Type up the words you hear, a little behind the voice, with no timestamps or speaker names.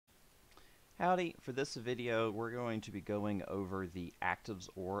Howdy, for this video we're going to be going over the active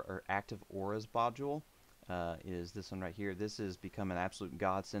auras module. Is this one right here. This has become an absolute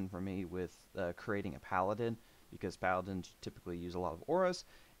godsend for me with creating a Paladin, because Paladins typically use a lot of auras,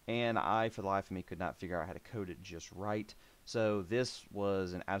 and I, for the life of me, could not figure out how to code it just right. So this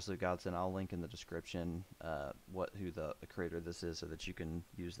was an absolute godsend. I'll link in the description who the creator of this is, so that you can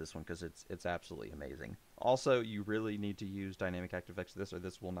use this one, because it's absolutely amazing. Also, you really need to use dynamic active effects for this, or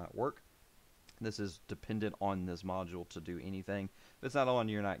this will not work. This is dependent on this module to do anything. If it's not on,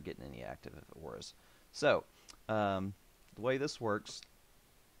 you're not getting any active auras. So, the way this works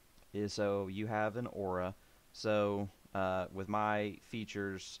is, so you have an aura. So, with my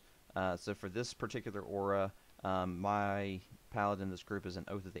features, so for this particular aura, my paladin in this group is an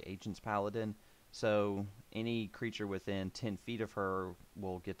Oath of the Ancients paladin. So, any creature within 10 feet of her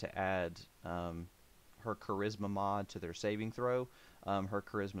will get to add her charisma mod to their saving throw. Her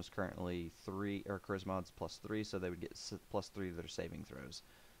charisma is currently 3, or charisma mod's +3, so they would get +3 to their saving throws.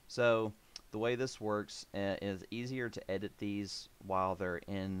 So the way this works is easier to edit these while they're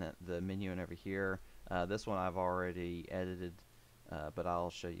in the menu and over here. This one I've already edited, but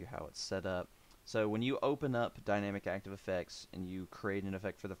I'll show you how it's set up. So when you open up Dynamic Active Effects and you create an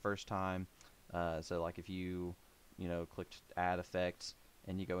effect for the first time, so like if you clicked Add Effect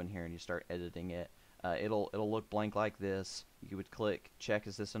and you go in here and you start editing it, it'll look blank like this. You would click check,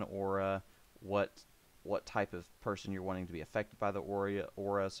 is this an aura, what type of person you're wanting to be affected by the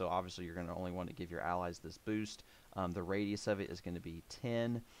aura. So obviously you're going to only want to give your allies this boost. The radius of it is going to be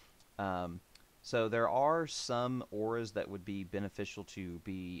 10. So there are some auras that would be beneficial to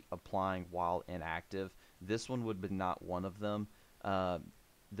be applying while inactive. This one would be not one of them.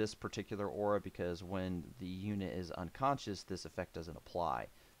 This particular aura, because when the unit is unconscious, this effect doesn't apply.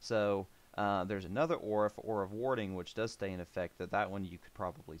 So there's another aura for Aura of Warding, which does stay in effect. That one you could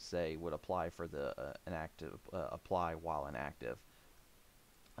probably say would apply for the apply while inactive.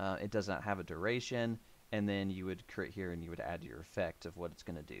 It does not have a duration, and then you would create here and you would add your effect of what it's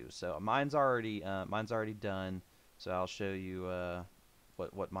going to do. So mine's already done. So I'll show you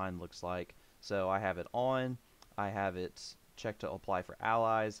what mine looks like. So I have it on. I have it checked to apply for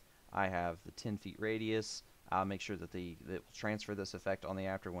allies. I have the 10 feet radius. I'll make sure that it will transfer this effect on the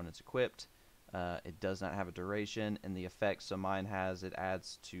after when it's equipped. It does not have a duration, and the effect, so mine has, it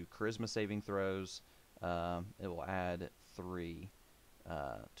adds to charisma saving throws. It will add 3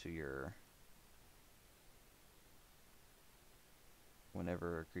 to your,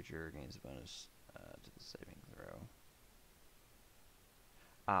 whenever a creature gains a bonus to the saving throw.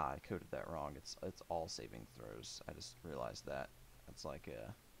 I coded that wrong. It's all saving throws. I just realized that. It's like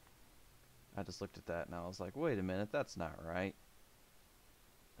I just looked at that and I was like, wait a minute, that's not right.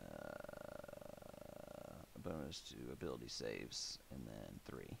 Bonus to ability saves, and then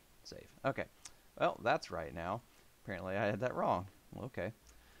 3 save. Okay, well, that's right now. Apparently I had that wrong. Okay,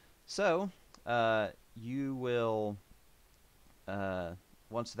 so you will,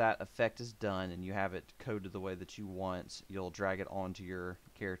 once that effect is done and you have it coded the way that you want, you'll drag it onto your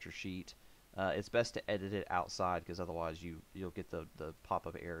character sheet. It's best to edit it outside, because otherwise you'll get the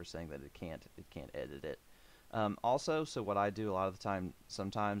pop-up error saying that it can't edit it. Also, so what I do a lot of the time,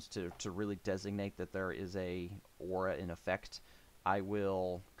 sometimes to really designate that there is a aura in effect, I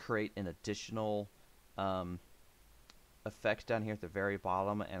will create an additional effect down here at the very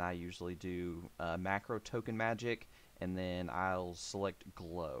bottom, and I usually do macro Tokenmagic, and then I'll select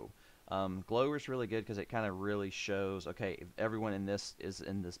glow. Glow is really good because it kind of really shows, okay, if everyone in this is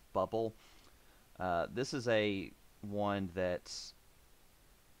in this bubble. This is a one that's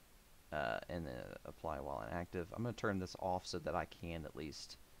and then apply while inactive. I'm going to turn this off so that I can at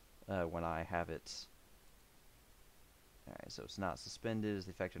least when I have it. Alright, so it's not suspended. Is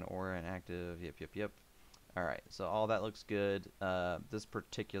the effect an aura inactive? Yep. Alright, so all that looks good. This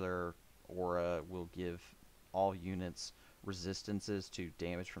particular aura will give all units resistances to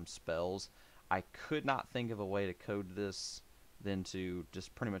damage from spells. I could not think of a way to code this than to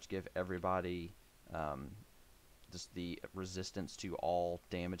just pretty much give everybody just the resistance to all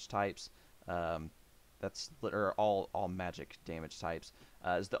damage types. Or all magic damage types.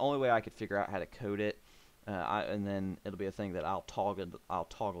 Is the only way I could figure out how to code it. And then it'll be a thing that I'll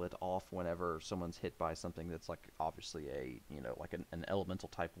toggle it off whenever someone's hit by something that's like obviously a like an elemental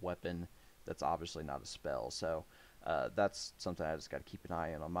type weapon that's obviously not a spell. So that's something I just got to keep an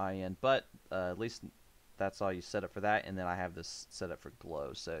eye on my end. But at least that's all you set up for that. And then I have this set up for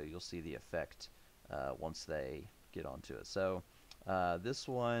glow, so you'll see the effect once they get onto it. So this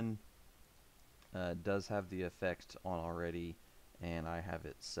one does have the effect on already, and I have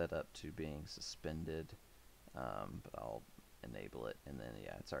it set up to being suspended. But I'll enable it, and then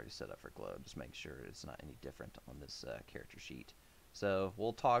yeah, it's already set up for glow. Just make sure it's not any different on this character sheet. So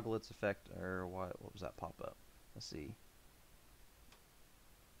we'll toggle its effect, or what was that pop up? Let's see.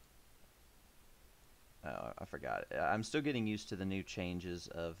 Oh, I forgot. I'm still getting used to the new changes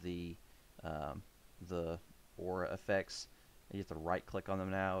of the aura effects. You have to right click on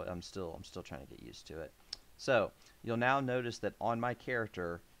them now. I'm still trying to get used to it. So you'll now notice that on my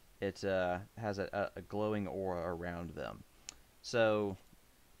character it has a glowing aura around them. So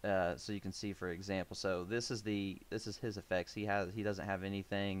so you can see, for example, so this is his effects. He doesn't have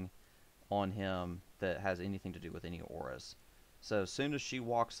anything on him that has anything to do with any auras. So as soon as she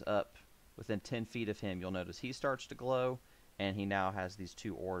walks up within 10 feet of him, you'll notice he starts to glow, and he now has these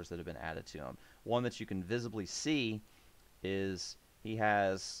 2 auras that have been added to him. One that you can visibly see is he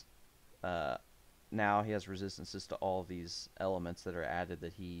has now he has resistances to all of these elements that are added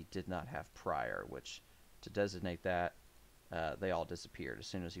that he did not have prior, which, to designate that, they all disappeared as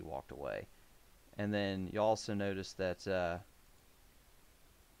soon as he walked away. And then you'll also notice that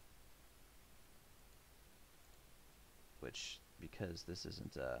which, because this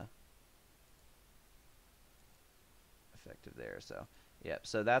isn't effective there, so yep.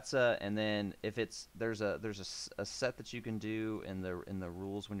 So that's and then if it's there's a set that you can do in the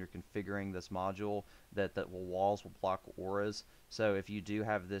rules when you're configuring this module that walls will block auras. So if you do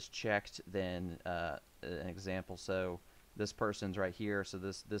have this checked, then an example, so this person's right here, so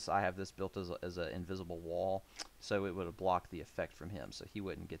this I have this built as an invisible wall, so it would block the effect from him, so he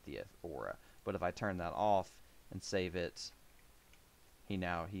wouldn't get the aura. But if I turn that off and save it, he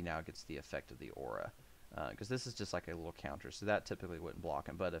now gets the effect of the aura, because this is just like a little counter, so that typically wouldn't block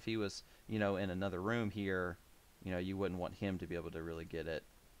him. But if he was, you know, in another room here, you know, you wouldn't want him to be able to really get it,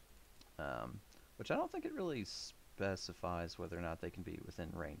 which I don't think it really specifies whether or not they can be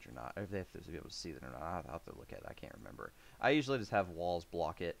within range or not, or if they have to be able to see it or not. I'll have to look at it. I can't remember. I usually just have walls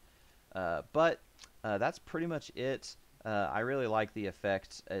block it, but that's pretty much it. I really like the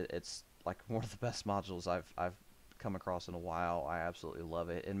effect. It's like one of the best modules I've come across in a while. I absolutely love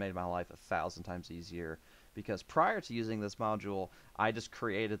it. It made my life 1,000 times easier, because prior to using this module, I just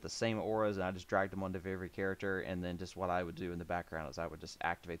created the same auras and I just dragged them onto every character, and then just what I would do in the background is I would just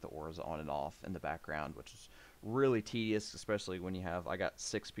activate the auras on and off in the background, which is really tedious, especially when you have, I got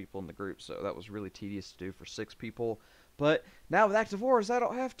 6 people in the group, so that was really tedious to do for 6 people. But now with active auras, I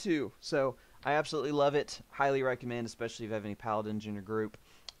don't have to. So I absolutely love it. Highly recommend, especially if you have any Paladins in your group.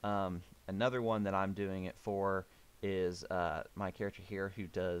 Another one that I'm doing it for is my character here who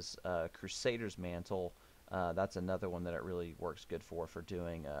does Crusader's Mantle. That's another one that it really works good for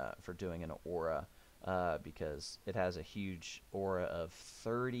doing an aura, because it has a huge aura of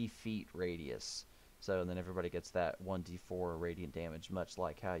 30 feet radius. So then everybody gets that 1d4 radiant damage, much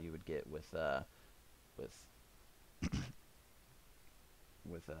like how you would get with I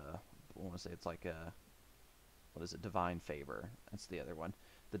want to say it's like what is it, Divine Favor. That's the other one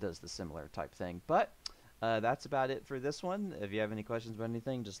that does the similar type thing. But that's about it for this one. If you have any questions about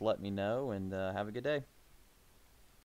anything, just let me know, and have a good day.